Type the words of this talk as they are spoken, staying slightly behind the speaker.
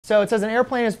So it says an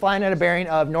airplane is flying at a bearing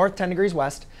of north 10 degrees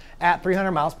west at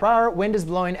 300 miles per hour. Wind is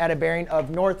blowing at a bearing of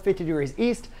north 50 degrees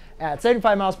east at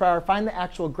 75 miles per hour. Find the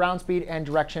actual ground speed and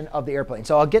direction of the airplane.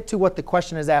 So I'll get to what the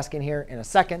question is asking here in a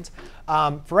second.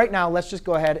 For right now, let's just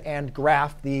go ahead and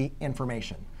graph the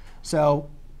information. So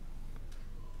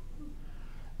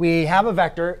we have a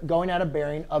vector going at a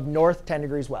bearing of north 10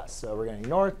 degrees west. So we're going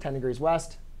north 10 degrees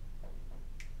west,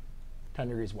 10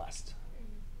 degrees west.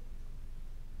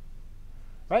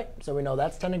 Right? So we know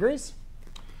that's 10 degrees.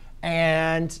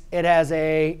 And it has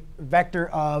a vector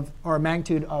of, or a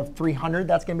magnitude of 300.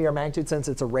 That's going to be our magnitude since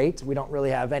it's a rate. We don't really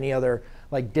have any other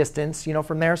like distance,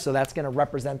 from there. So that's going to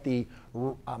represent the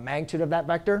magnitude of that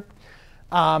vector.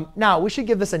 Now, we should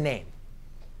give this a name.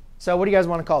 So what do you guys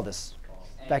want to call this?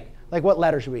 Like what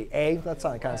letter should we? A? That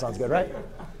kind of sounds good, right?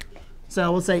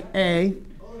 So we'll say A.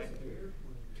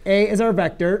 A is our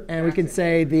vector. And we can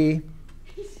say the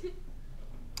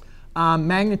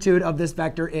magnitude of this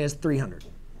vector is 300.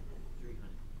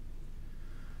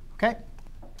 OK.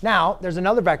 Now, there's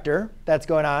another vector that's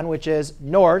going on, which is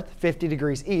north 50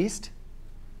 degrees east.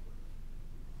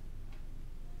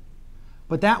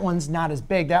 But that one's not as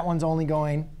big. That one's only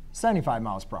going 75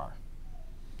 miles per hour.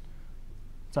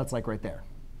 So that's like right there.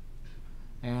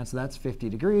 And so that's 50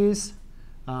 degrees.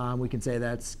 We can say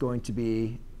that's going to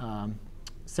be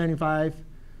 75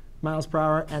 miles per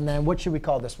hour. And then what should we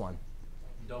call this one?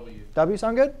 W. W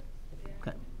sound good? Yeah.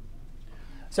 OK.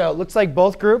 So it looks like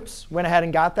both groups went ahead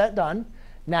and got that done.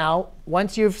 Now,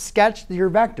 once you've sketched your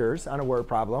vectors on a word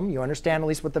problem, you understand at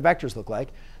least what the vectors look like.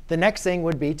 The next thing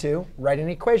would be to write an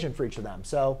equation for each of them.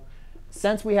 So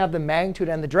since we have the magnitude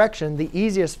and the direction, the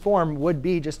easiest form would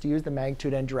be just to use the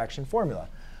magnitude and direction formula.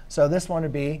 So this one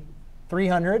would be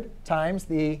 300 times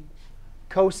the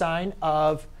cosine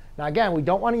of, now again, we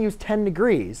don't want to use 10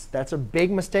 degrees. That's a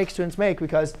big mistake students make,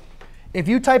 because if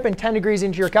you type in 10 degrees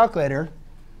into your calculator,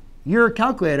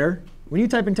 when you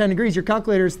type in 10 degrees, your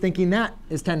calculator is thinking that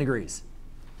is 10 degrees.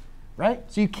 Right?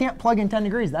 So you can't plug in 10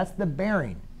 degrees. That's the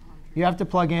bearing. You have to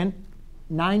plug in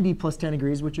 90 plus 10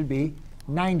 degrees, which would be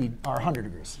 90 or 100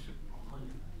 degrees.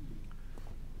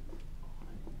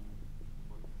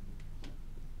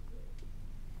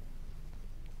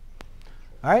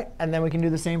 All right, and then we can do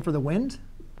the same for the wind.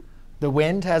 The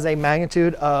wind has a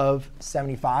magnitude of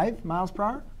 75 miles per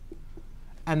hour.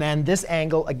 And then this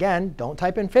angle, again, don't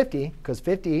type in 50, because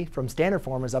 50 from standard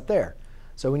form is up there.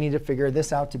 So we need to figure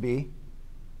this out to be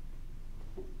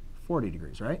 40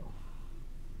 degrees, right?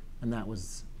 And that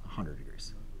was 100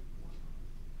 degrees.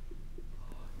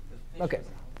 OK.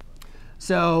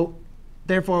 So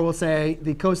therefore, we'll say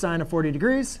the cosine of 40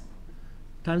 degrees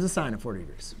times the sine of 40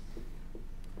 degrees.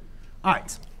 All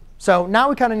right. So now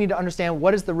we kind of need to understand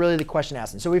what is really the question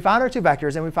asking. So we found our two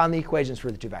vectors, and we found the equations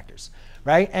for the two vectors.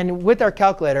 Right? And with our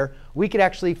calculator, we could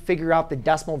actually figure out the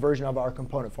decimal version of our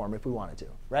component form if we wanted to,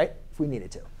 right? If we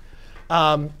needed to.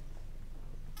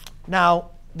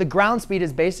 Now, the ground speed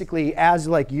is basically as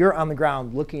you're on the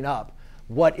ground looking up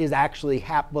what is actually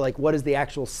happening, what is the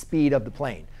actual speed of the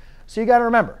plane. So you got to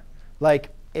remember,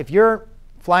 if you're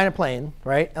flying a plane,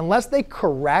 right? Unless they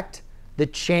correct the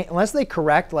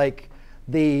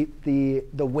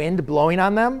the wind blowing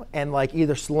on them and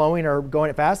either slowing or going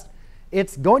it fast,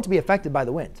 it's going to be affected by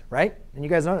the wind, right? And you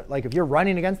guys know, if you're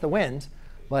running against the wind,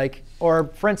 or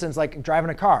for instance, driving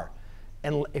a car,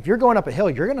 and if you're going up a hill,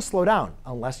 you're going to slow down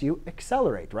unless you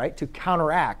accelerate, right, to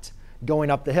counteract going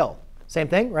up the hill. Same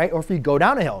thing, right? Or if you go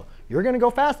down a hill, you're going to go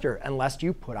faster unless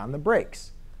you put on the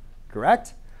brakes,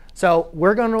 correct? So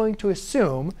we're going to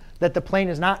assume that the plane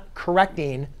is not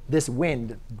correcting this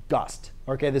wind gust,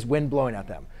 OK, this wind blowing at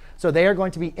them. So they are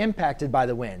going to be impacted by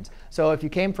the wind. So if you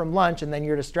came from lunch and then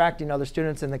you're distracting other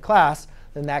students in the class,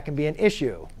 then that can be an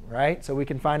issue, right? So we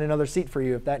can find another seat for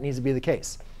you if that needs to be the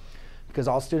case, because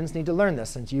all students need to learn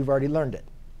this since you've already learned it.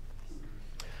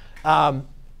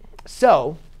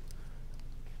 So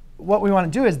what we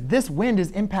want to do is this wind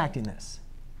is impacting this,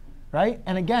 right?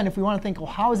 And again, if we want to think,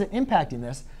 well, how is it impacting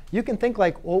this? You can think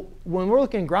well, when we're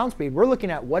looking at ground speed, we're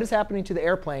looking at what is happening to the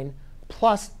airplane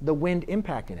plus the wind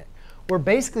impacting it. We're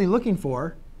basically looking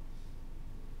for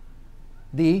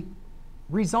the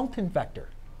resultant vector.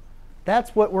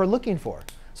 That's what we're looking for.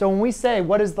 So when we say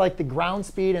what is the ground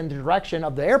speed and the direction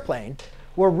of the airplane,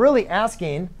 we're really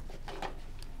asking,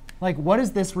 what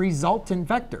is this resultant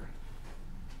vector?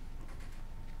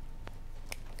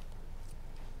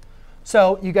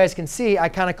 So you guys can see I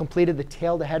kind of completed the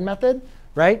tail to head method,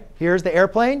 right? Here's the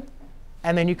airplane,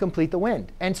 and then you complete the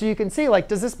wind. And so you can see,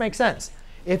 does this make sense?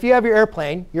 If you have your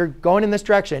airplane, you're going in this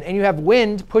direction, and you have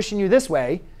wind pushing you this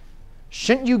way,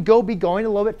 shouldn't you be going a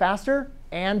little bit faster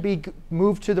and be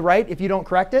moved to the right if you don't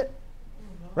correct it?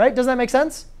 Right? Doesn't that make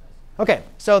sense? OK,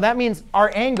 so that means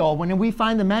our angle, when we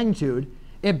find the magnitude,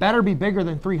 it better be bigger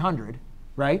than 300,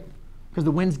 right? Because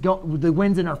the wind's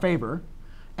in our favor.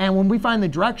 And when we find the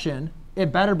direction,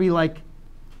 it better be like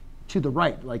to the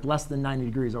right, like less than 90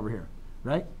 degrees over here,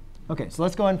 right? OK, so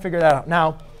let's go ahead and figure that out.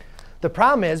 Now, the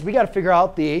problem is we got to figure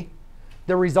out the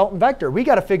resultant vector. We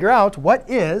got to figure out what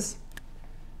is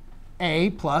a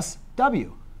plus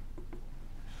w.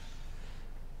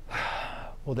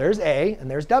 Well, there's a and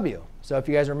there's w. So if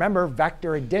you guys remember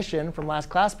vector addition from last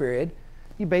class period,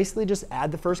 you basically just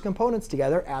add the first components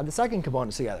together, add the second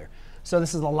components together. So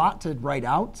this is a lot to write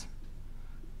out,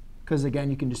 because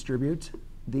again, you can distribute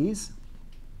these.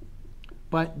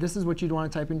 But this is what you'd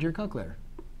want to type into your calculator.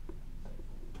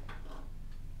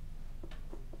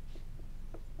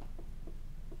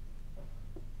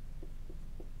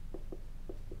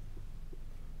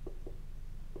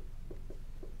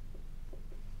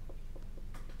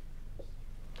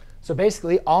 So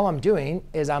basically, all I'm doing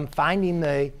is I'm finding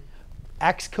the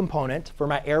x component for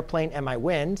my airplane and my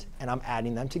wind, and I'm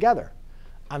adding them together.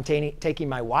 I'm taking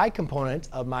my y component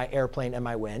of my airplane and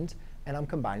my wind, and I'm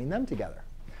combining them together.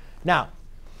 Now,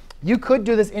 you could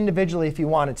do this individually if you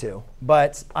wanted to,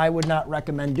 but I would not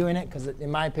recommend doing it, because in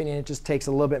my opinion, it just takes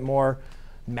a little bit more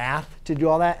math to do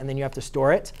all that, and then you have to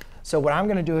store it. So what I'm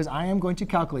going to do is I am going to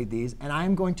calculate these, and I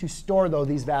am going to store, though,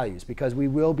 these values, because we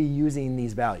will be using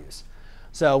these values.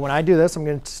 So when I do this, I'm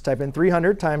going to type in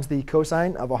 300 times the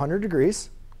cosine of 100 degrees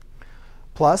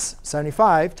plus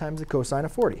 75 times the cosine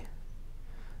of 40.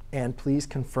 And please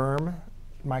confirm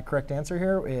my correct answer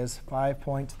here is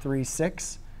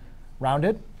 5.36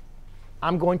 rounded.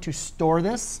 I'm going to store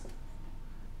this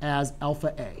as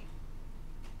alpha a,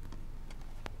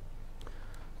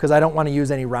 because I don't want to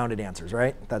use any rounded answers,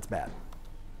 right? That's bad.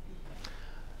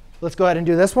 Let's go ahead and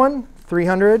do this one.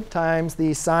 300 times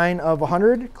the sine of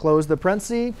 100, close the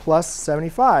parenthesis, plus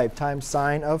 75 times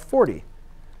sine of 40.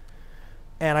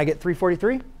 And I get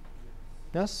 343?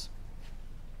 Yes?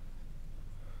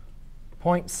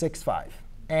 0.65.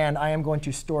 And I am going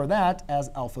to store that as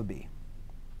alpha b.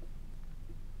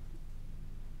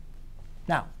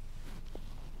 Now,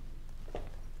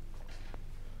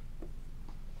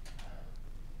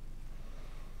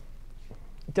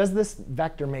 does this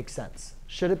vector make sense?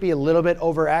 Should it be a little bit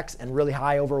over x and really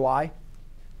high over y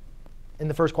in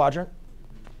the first quadrant?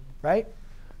 Right?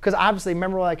 Because obviously,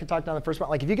 remember what I could talk down the first one?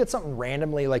 Like if you get something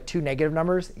randomly, like 2 negative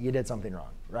numbers, you did something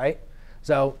wrong, right?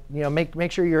 So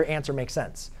make sure your answer makes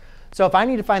sense. So if I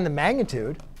need to find the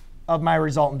magnitude of my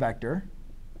resultant vector,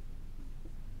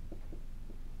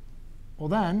 well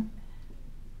then,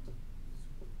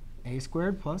 a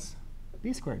squared plus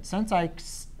b squared. Since I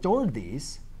stored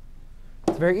these,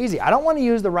 it's very easy. I don't want to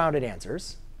use the rounded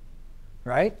answers,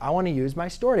 right? I want to use my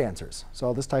stored answers. So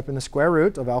I'll just type in the square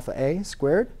root of alpha a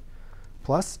squared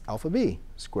plus alpha b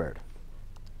squared.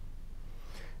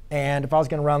 And if I was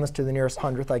going to round this to the nearest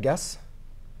hundredth, I guess,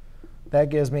 that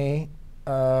gives me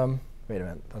wait a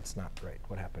minute. That's not right.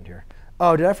 What happened here?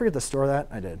 Oh, did I forget to store that?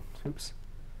 I did. Oops.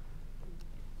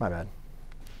 My bad.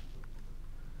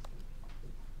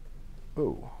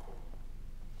 Ooh.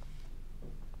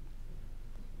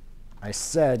 I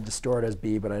said to store it as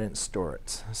b, but I didn't store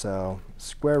it. So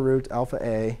square root alpha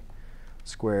a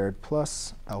squared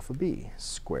plus alpha b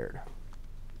squared.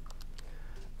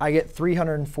 I get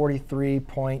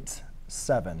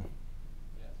 343.7.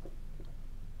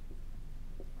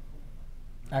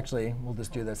 Actually, we'll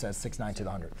just do this as 6/9 to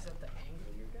the 100th. Is that the angle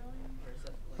you're going? Or is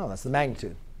that like Oh, that's the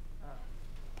magnitude.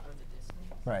 or the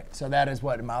distance? Right. So that is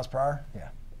what, in miles per hour? Yeah.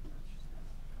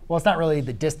 Well, it's not really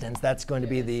the distance. That's going to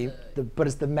be but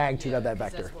it's the magnitude of that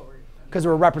vector. Because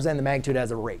we're representing the magnitude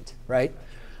as a rate, right?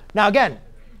 Now, again,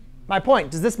 my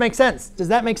point, does this make sense? Does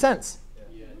that make sense?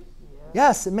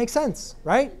 Yes, it makes sense,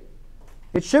 right?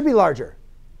 It should be larger.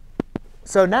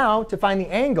 So now, to find the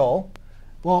angle,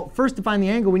 well, first to find the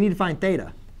angle, we need to find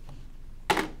theta.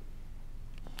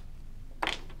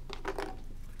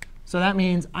 So that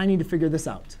means I need to figure this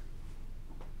out.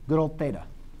 Good old theta.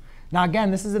 Now,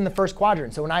 again, this is in the first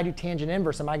quadrant. So when I do tangent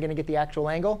inverse, am I going to get the actual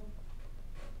angle?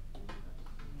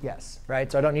 Yes,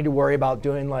 right? So I don't need to worry about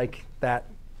doing like that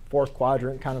fourth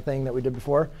quadrant kind of thing that we did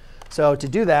before. So to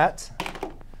do that,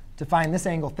 to find this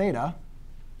angle theta,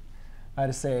 I had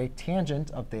to say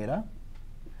tangent of theta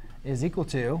is equal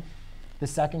to the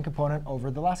second component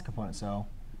over the last component. So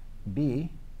b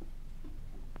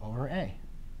over a.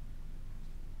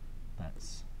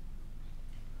 That's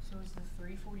So is the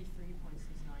 343.69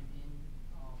 in?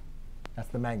 That's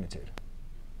the magnitude.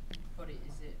 But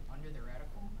is it under the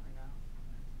radical or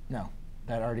no? No,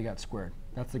 that already got squared.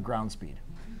 That's the ground speed.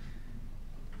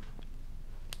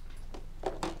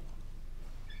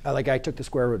 Like I took the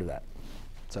square root of that.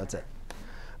 So that's it.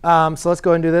 So let's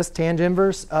go ahead and do this. Tangent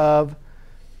inverse of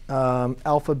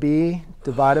alpha b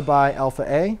divided by alpha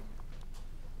a.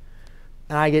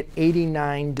 And I get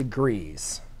 89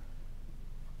 degrees.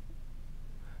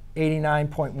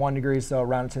 89.1 degrees, so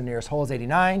rounded to the nearest whole is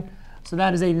 89. So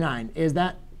that is 89. Is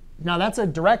that, now that's a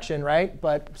direction, right?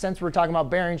 But since we're talking about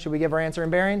bearings, should we give our answer in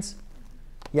bearings?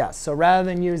 Yes. So rather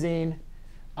than using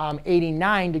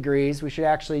 89 degrees, we should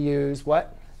actually use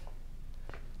what?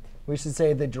 We should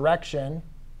say the direction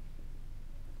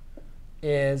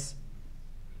is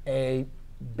a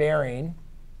bearing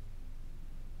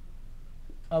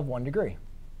of 1 degree,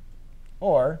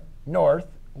 or north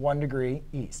 1 degree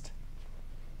east.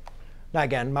 Now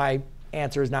again, my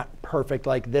answer is not perfect.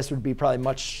 Like this would be probably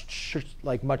much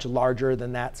larger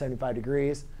than that 75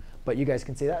 degrees. But you guys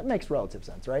can see that. It makes relative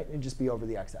sense, right? It'd just be over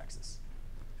the x-axis.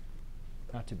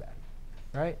 Not too bad,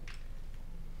 right?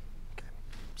 Okay.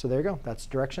 So there you go. That's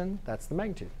direction. That's the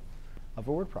magnitude of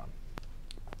a word problem.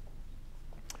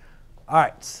 All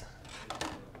right.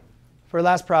 For the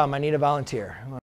last problem, I need a volunteer.